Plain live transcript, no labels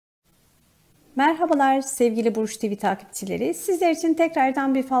Merhabalar sevgili Burç Tivi takipçileri. Sizler için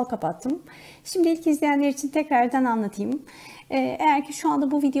tekrardan bir fal kapattım. Şimdi ilk izleyenler için tekrardan anlatayım. Eğer ki şu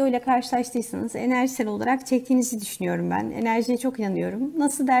anda bu video ile karşılaştıysanız enerjisel olarak çektiğinizi düşünüyorum ben. Enerjiye çok inanıyorum.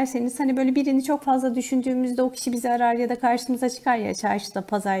 Nasıl derseniz hani böyle birini çok fazla düşündüğümüzde o kişi bizi arar ya da karşımıza çıkar ya, çarşıda,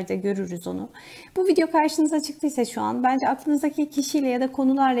 pazarda görürüz onu. Bu video karşınıza çıktıysa şu an bence aklınızdaki kişiyle ya da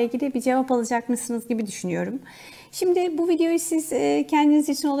konularla ilgili bir cevap alacak mısınız gibi düşünüyorum. Şimdi bu videoyu siz kendiniz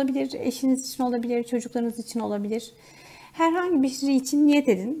için olabilir, eşiniz için olabilir, çocuklarınız için olabilir. Herhangi bir şey için niyet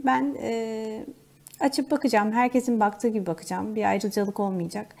edin. Ben açıp bakacağım. Herkesin baktığı gibi bakacağım. Bir ayrıcalık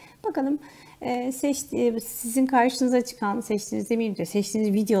olmayacak. Bakalım sizin karşınıza çıkan, seçtiğiniz demeyeyim de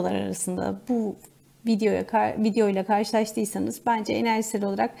seçtiğiniz videolar arasında bu videoyla karşılaştıysanız bence enerjisel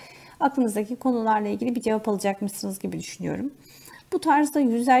olarak aklınızdaki konularla ilgili bir cevap alacakmışsınız gibi düşünüyorum. Bu tarzda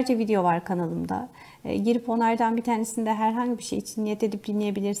yüzlerce video var kanalımda. Girip onlardan bir tanesinde herhangi bir şey için niyet edip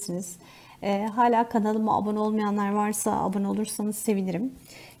dinleyebilirsiniz. Hala kanalıma abone olmayanlar varsa abone olursanız sevinirim.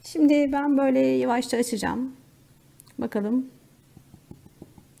 Şimdi ben böyle yavaşça açacağım. Bakalım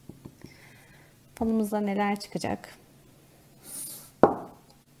falımızda neler çıkacak.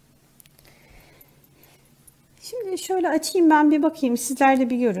 Şimdi şöyle açayım, ben bir bakayım, sizler de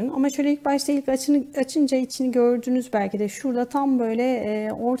bir görün. Ama şöyle ilk başta açınca içini gördünüz belki de. Şurada tam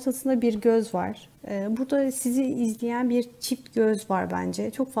böyle ortasında bir göz var. Burada sizi izleyen bir çift göz var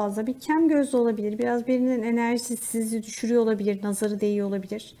bence. Çok fazla bir kem göz de olabilir. Biraz birinin enerjisi sizi düşürüyor olabilir. Nazarı değiyor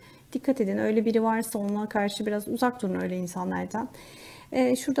olabilir. Dikkat edin, öyle biri varsa ona karşı biraz uzak durun öyle insanlardan.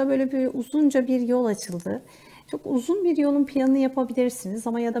 Şurada böyle bir uzunca bir yol açıldı. Çok uzun bir yolun planını yapabilirsiniz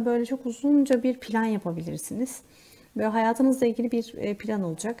ama ya da böyle çok uzunca bir plan yapabilirsiniz. Böyle hayatınızla ilgili bir plan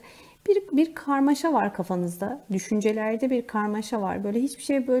olacak. Bir karmaşa var kafanızda. Düşüncelerde bir karmaşa var. Böyle hiçbir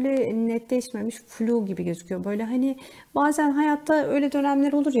şey böyle netleşmemiş, flu gibi gözüküyor. Böyle hani bazen hayatta öyle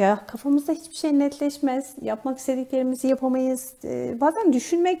dönemler olur ya, kafamızda hiçbir şey netleşmez. Yapmak istediklerimizi yapamayız. Bazen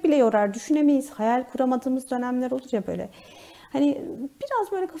düşünmek bile yorar. Düşünemeyiz. Hayal kuramadığımız dönemler olur ya böyle. Hani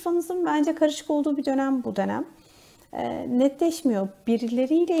biraz böyle kafanızın bence karışık olduğu bir dönem bu dönem. Netleşmiyor.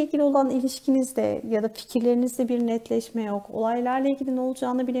 Birileriyle ilgili olan ilişkinizde ya da fikirlerinizde bir netleşme yok. Olaylarla ilgili ne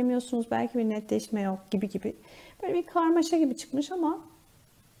olacağını bilemiyorsunuz. Belki bir netleşme yok gibi. Böyle bir karmaşa gibi çıkmış ama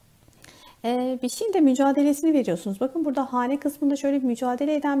bir şeyin de mücadelesini veriyorsunuz. Bakın burada hane kısmında şöyle bir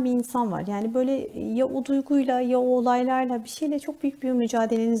mücadele eden bir insan var. Yani böyle ya o duyguyla ya o olaylarla bir şeyle çok büyük bir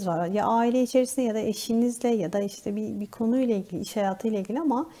mücadeleniz var. Ya aile içerisinde ya da eşinizle ya da işte bir konuyla ilgili, iş hayatıyla ilgili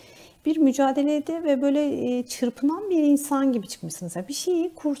ama bir mücadelede ve böyle çırpınan bir insan gibi çıkmışsınız. Bir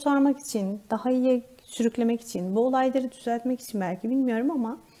şeyi kurtarmak için, daha iyi sürüklemek için, bu olayları düzeltmek için belki bilmiyorum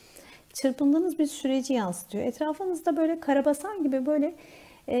ama çırpındığınız bir süreci yansıtıyor. Etrafınızda böyle karabasan gibi böyle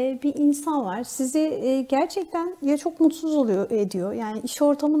bir insan var. Sizi gerçekten ya çok mutsuz ediyor. Yani iş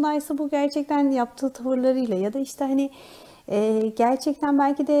ortamındaysa bu gerçekten yaptığı tavırlarıyla ya da işte hani gerçekten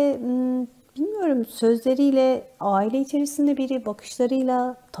belki de bilmiyorum, sözleriyle, aile içerisinde biri,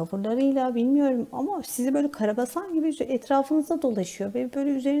 bakışlarıyla, tavırlarıyla bilmiyorum ama sizi böyle karabasan gibi etrafınızda dolaşıyor ve böyle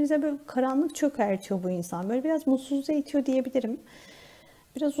üzerinize böyle karanlık çökertiyor bu insan. Böyle biraz mutsuzluğa itiyor diyebilirim.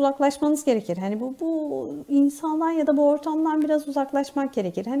 Biraz uzaklaşmanız gerekir. Hani bu insandan ya da bu ortamdan biraz uzaklaşmak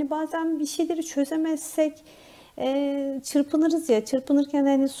gerekir. Hani bazen bir şeyleri çözemezsek çırpınırız ya. Çırpınırken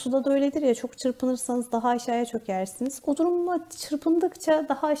hani suda da öyledir ya. Çok çırpınırsanız daha aşağıya çökersiniz. O durumda çırpındıkça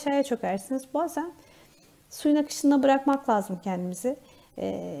daha aşağıya çökersiniz. Bazen suyun akışına bırakmak lazım kendimizi.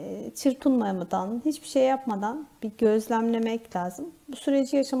 Çırpınmadan, hiçbir şey yapmadan bir gözlemlemek lazım. Bu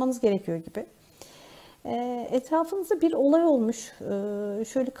süreci yaşamanız gerekiyor gibi. Etrafınızda bir olay olmuş,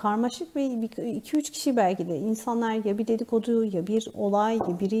 şöyle karmaşık ve 2-3 kişi belki de insanlar ya bir dedikodu ya bir olay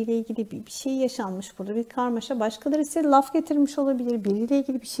ya biriyle ilgili bir şey yaşanmış, burada bir karmaşa. Başkaları size laf getirmiş olabilir, biriyle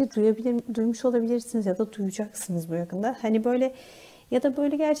ilgili bir şey duymuş olabilirsiniz ya da duyacaksınız bu yakında. Hani böyle ya da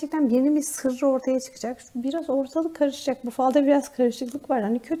böyle gerçekten birinin bir sırrı ortaya çıkacak. Biraz ortalık karışacak. Bu falda biraz karışıklık var.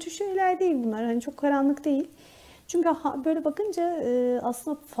 Hani kötü şeyler değil bunlar. Hani çok karanlık değil. Çünkü böyle bakınca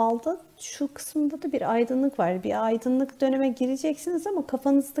aslında falda şu kısımda da bir aydınlık var. Bir aydınlık döneme gireceksiniz ama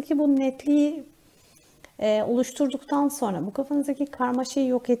kafanızdaki bu netliği oluşturduktan sonra, bu kafanızdaki karmaşayı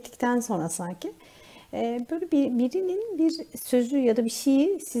yok ettikten sonra sanki böyle birinin bir sözü ya da bir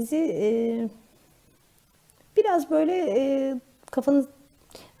şeyi sizi biraz böyle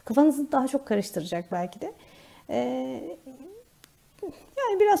kafanızı daha çok karıştıracak belki de.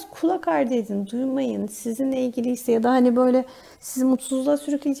 Yani biraz kulak ardı edin, duymayın. Sizinle ilgiliyse ya da hani böyle sizi mutsuzluğa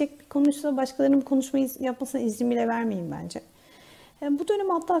sürükleyecek bir konuysa başkalarının konuşmayı yapmasına izin bile vermeyin bence. Yani bu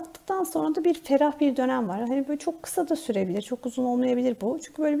dönemi atlattıktan sonra da bir ferah bir dönem var. Hani böyle çok kısa da sürebilir, çok uzun olmayabilir bu.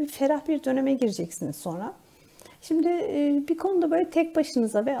 Çünkü böyle bir ferah bir döneme gireceksiniz sonra. Şimdi bir konuda böyle tek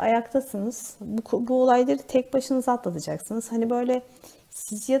başınıza ve ayaktasınız. Bu olayları tek başınıza atlatacaksınız. Hani böyle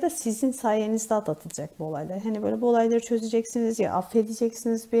siz ya da sizin sayenizde atlatılacak bu olaylar. Hani böyle bu olayları çözeceksiniz ya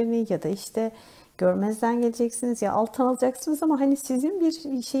affedeceksiniz birini ya da işte görmezden geleceksiniz ya alttan alacaksınız ama hani sizin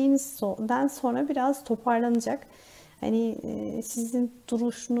bir şeyinizden sonra biraz toparlanacak. Hani sizin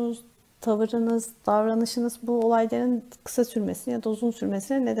duruşunuz, tavırınız, davranışınız bu olayların kısa sürmesine ya da uzun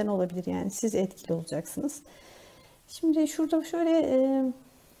sürmesine neden olabilir. Yani siz etkili olacaksınız. Şimdi şurada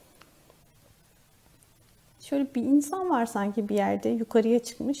şöyle bir insan var sanki bir yerde yukarıya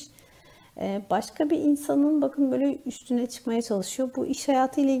çıkmış. Başka bir insanın bakın böyle üstüne çıkmaya çalışıyor. Bu iş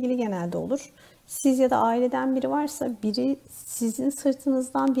hayatı ile ilgili genelde olur. Siz ya da aileden biri varsa biri sizin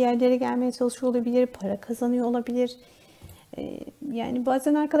sırtınızdan bir yerlere gelmeye çalışıyor olabilir, para kazanıyor olabilir. Yani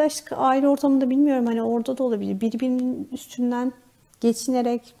bazen arkadaşlık aile ortamında bilmiyorum hani orada da olabilir. Birbirinin üstünden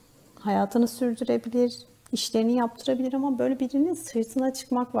geçinerek hayatını sürdürebilir, işlerini yaptırabilir ama böyle birinin sırtına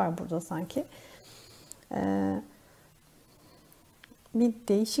çıkmak var burada sanki. Bir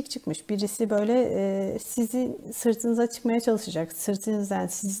değişik çıkmış. Birisi böyle sizi sırtınıza çıkmaya çalışacak. Sırtınızdan,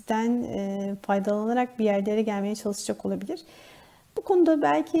 sizden faydalanarak bir yerlere gelmeye çalışacak olabilir. Bu konuda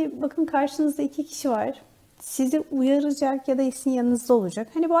belki bakın karşınızda iki kişi var. Sizi uyaracak ya da sizin yanınızda olacak.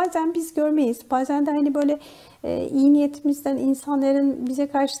 Hani bazen biz görmeyiz. Bazen de hani böyle iyi niyetimizden insanların bize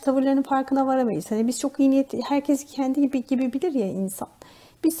karşı tavırlarının farkına varamayız. Hani biz çok iyi niyet, herkes kendi gibi bilir ya insan.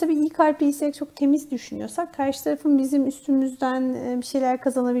 Biz tabii iyi kalpliysek, çok temiz düşünüyorsak karşı tarafın bizim üstümüzden bir şeyler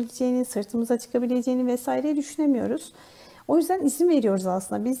kazanabileceğini, sırtımıza çıkabileceğini vesaire düşünemiyoruz. O yüzden izin veriyoruz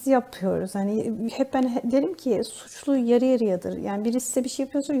aslında. Biz yapıyoruz. Hani hep ben derim ki suçlu yarı yarıyadır. Yani birisi size bir şey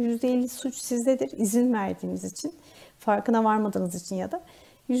yapıyorsa %50 suç sizdedir. İzin verdiğiniz için, farkına varmadığınız için ya da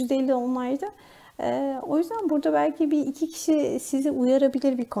 %50 onlarda. O yüzden burada belki bir iki kişi sizi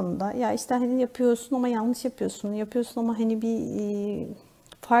uyarabilir bir konuda. Ya işte hani yapıyorsun ama yanlış yapıyorsun. Yapıyorsun ama hani bir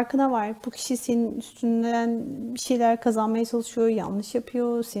farkına var. Bu kişi senin üstünden bir şeyler kazanmaya çalışıyor, yanlış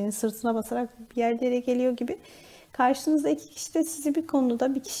yapıyor, senin sırtına basarak bir yerlere geliyor gibi. Karşınızda iki kişi de sizi bir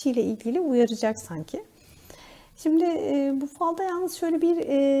konuda bir kişiyle ilgili uyaracak sanki. Şimdi bu falda yalnız şöyle bir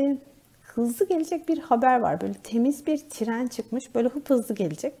hızlı gelecek bir haber var. Böyle temiz bir tren çıkmış. Böyle hızlı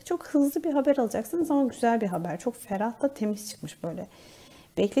gelecek. Çok hızlı bir haber alacaksınız ama güzel bir haber. Çok ferah da temiz çıkmış böyle.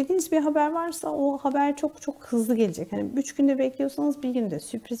 Beklediğiniz bir haber varsa o haber çok çok hızlı gelecek. Hani 3 günde bekliyorsanız bir günde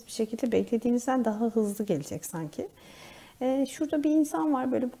sürpriz bir şekilde beklediğinizden daha hızlı gelecek sanki. Şurada bir insan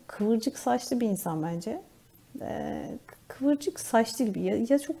var böyle kıvırcık saçlı bir insan bence. Kıvırcık saçlı gibi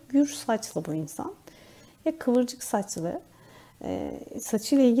ya çok gür saçlı bu insan ya kıvırcık saçlı.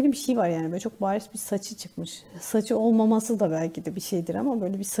 Saçıyla ilgili bir şey var yani böyle çok bariz bir saçı çıkmış. Saçı olmaması da belki de bir şeydir ama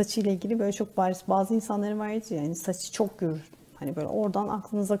böyle bir saçıyla ilgili böyle çok bariz bazı insanların vardır yani saçı çok gür. Hani böyle oradan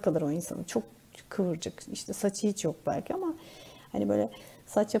aklınıza kalır o insanın. Çok kıvırcık. İşte saçı hiç yok belki ama hani böyle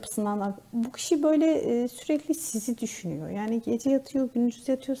saç yapısından bu kişi böyle sürekli sizi düşünüyor. Yani gece yatıyor, gündüz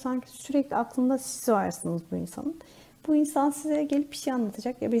yatıyor sanki sürekli aklında siz varsınız bu insanın. Bu insan size gelip bir şey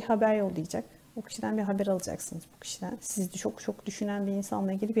anlatacak ya bir haber yollayacak. O kişiden bir haber alacaksınız bu kişiden. Sizi çok çok düşünen bir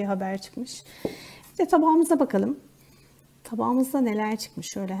insanla ilgili bir haber çıkmış. Bir de tabağımıza bakalım. Tabağımızda neler çıkmış?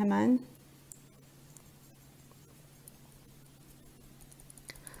 Şöyle hemen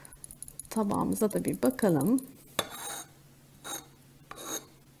tabağımıza da bir bakalım.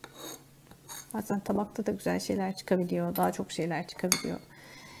 Bazen tabakta da güzel şeyler çıkabiliyor. Daha çok şeyler çıkabiliyor.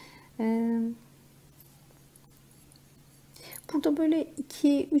 Burada böyle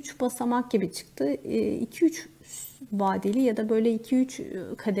 2-3 basamak gibi çıktı. 2-3 vadeli ya da böyle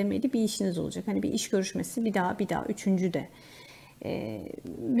 2-3 kademeli bir işiniz olacak. Hani bir iş görüşmesi bir daha üçüncü de.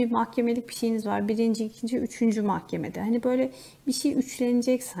 Bir mahkemelik bir şeyiniz var. Birinci, ikinci, üçüncü mahkemede. Hani böyle bir şey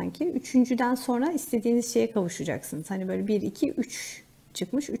üçlenecek sanki. Üçüncüden sonra istediğiniz şeye kavuşacaksınız. Hani böyle 1, 2, 3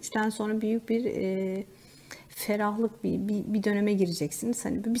 çıkmış. Üçten sonra büyük bir ferahlık bir döneme gireceksiniz.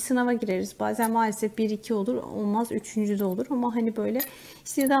 Hani bir sınava gireriz. Bazen maalesef 1-2 olur. Olmaz. Üçüncü de olur. Ama hani böyle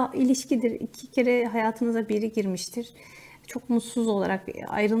işte da ilişkidir. 2 kere hayatınıza biri girmiştir. Çok mutsuz olarak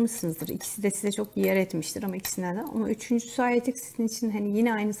ayrılmışsınızdır. İkisi de size çok yer etmiştir ama ikisinden de. Ama üçüncüsü artık sizin için hani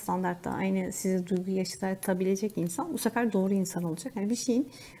yine aynı standartta, aynı size duygu yaşatabilecek insan. Bu sefer doğru insan olacak. Yani bir şeyin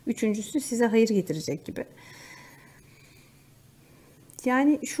üçüncüsü size hayır getirecek gibi.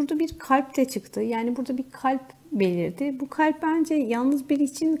 Yani şurada bir kalp de çıktı. Yani burada bir kalp belirdi. Bu kalp bence yalnız biri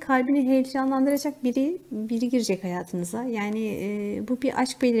için kalbini heyecanlandıracak biri girecek hayatınıza. Yani bu bir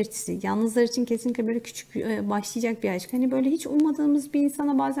aşk belirtisi. Yalnızlar için kesinlikle böyle küçük başlayacak bir aşk. Hani böyle hiç ummadığımız bir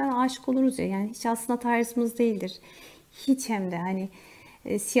insana bazen aşık oluruz ya. Yani hiç aslında tarzımız değildir. Hiç hem de hani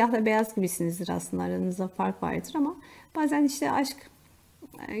siyahla beyaz gibisinizdir aslında aranızda fark vardır ama bazen işte aşk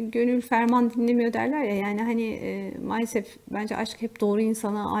gönül ferman dinlemiyor derler ya, yani hani maalesef bence aşk hep doğru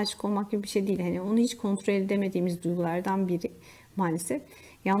insana aşık olmak gibi bir şey değil. Hani onu hiç kontrol edemediğimiz duygulardan biri maalesef.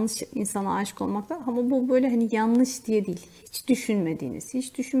 Yanlış insana aşık olmak da, ama bu böyle hani yanlış diye değil. Hiç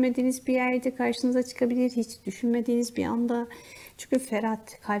düşünmediğiniz bir yerde karşınıza çıkabilir. Hiç düşünmediğiniz bir anda. Çünkü ferah,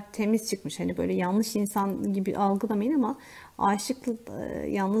 kalp temiz çıkmış. Hani böyle yanlış insan gibi algılamayın, ama aşıklık,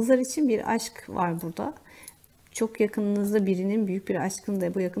 yalnızlar için bir aşk var burada. Çok yakınınızda birinin büyük bir aşkını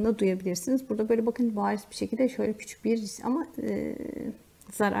da bu yakında duyabilirsiniz. Burada böyle bakın, bariz bir şekilde şöyle küçük bir ama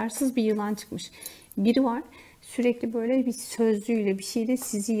zararsız bir yılan çıkmış. Biri var, sürekli böyle bir sözcüğüyle, bir şeyle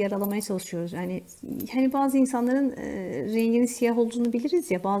sizi yaralamaya çalışıyoruz. Yani hani bazı insanların renginin siyah olduğunu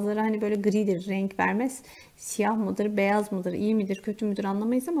biliriz ya, bazıları hani böyle gridir, renk vermez. Siyah mıdır, beyaz mıdır, iyi midir, kötü müdür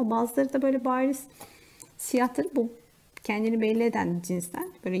anlamayız, ama bazıları da böyle bariz siyahtır. Bu kendini belli eden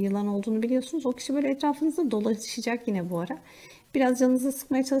cinsten, böyle yılan olduğunu biliyorsunuz. O kişi böyle etrafınızda dolaşacak yine bu ara. Biraz canınızı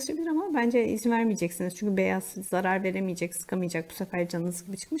sıkmaya çalışabilir, ama bence izin vermeyeceksiniz. Çünkü beyaz zarar veremeyecek, sıkamayacak, bu sefer canınız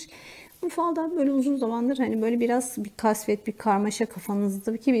gibi çıkmış. Bu falda böyle uzun zamandır hani böyle biraz bir kasvet, bir karmaşa,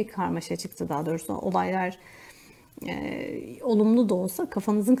 kafanızdaki bir karmaşa çıktı daha doğrusu. Olaylar olumlu da olsa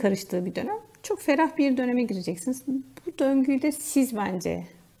kafanızın karıştığı bir dönem. Çok ferah bir döneme gireceksiniz. Bu döngüyü de siz bence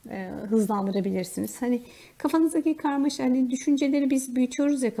hızlandırabilirsiniz. Hani kafanızdaki karmaşa, hani düşünceleri biz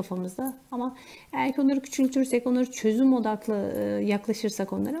büyütüyoruz ya kafamızda, ama eğer ki onları küçültürsek, onları çözüm odaklı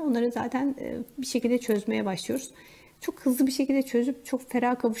yaklaşırsak onları zaten bir şekilde çözmeye başlıyoruz. Çok hızlı bir şekilde çözüp çok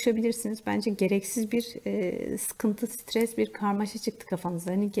ferah kavuşabilirsiniz. Bence gereksiz bir sıkıntı, stres, bir karmaşa çıktı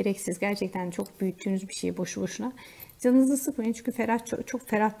kafanızda. Hani gereksiz, gerçekten çok büyüttüğünüz bir şey boşu boşuna. Canınızı sıkmayın, çünkü ferah, çok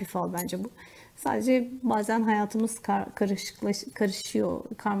ferah bir fal bence bu. Sadece bazen hayatımız karışıyor,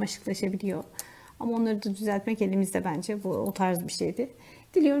 karmaşıklaşabiliyor. Ama onları da düzeltmek elimizde bence. Bu o tarz bir şeydi.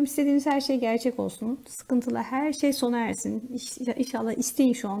 Diliyorum istediğiniz her şey gerçek olsun. Sıkıntılı her şey sona ersin. İnşallah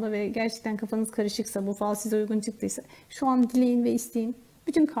isteyin şu anda, ve gerçekten kafanız karışıksa, bu fal size uygun çıktıysa şu an dileyin ve isteyin.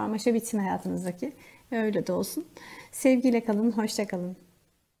 Bütün karmaşa bitsin hayatınızdaki. Ve öyle de olsun. Sevgiyle kalın, hoşça kalın.